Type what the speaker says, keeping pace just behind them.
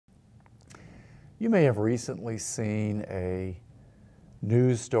You may have recently seen a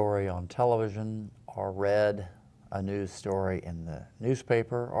news story on television or read a news story in the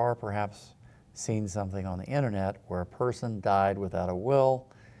newspaper, or perhaps seen something on the internet where a person died without a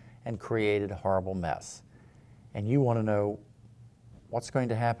will and created a horrible mess. And you want to know what's going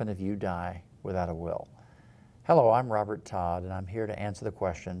to happen if you die without a will. Hello, I'm Robert Todd, and I'm here to answer the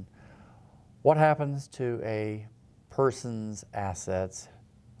question, what happens to a person's assets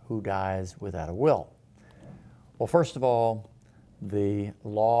who dies without a will? Well, first of all, the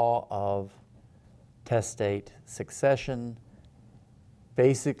law of testate succession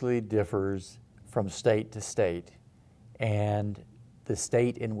basically differs from state to state, and the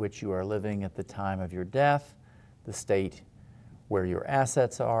state in which you are living at the time of your death, the state where your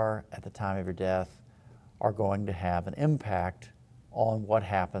assets are at the time of your death, are going to have an impact on what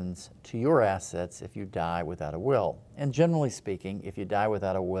happens to your assets if you die without a will. And generally speaking, if you die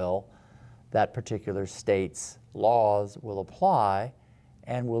without a will, that particular state's laws will apply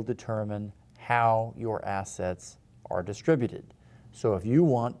and will determine how your assets are distributed. So if you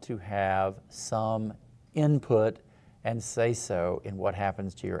want to have some input and say so in what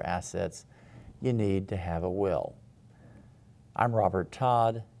happens to your assets, you need to have a will. I'm Robert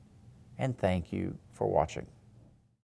Todd, and thank you for watching.